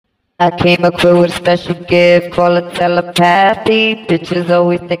I came across with a special gift called a telepathy. Bitches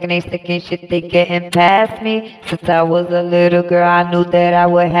always thinking shit, they getting past me. Since I was a little girl, I knew that I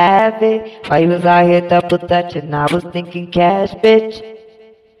would have it. While you was out here double dutching, I was thinking cash, bitch.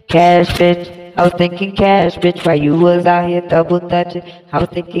 Cash, bitch. I was thinking cash, bitch. While you was out here double dutching, I was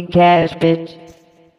thinking cash, bitch.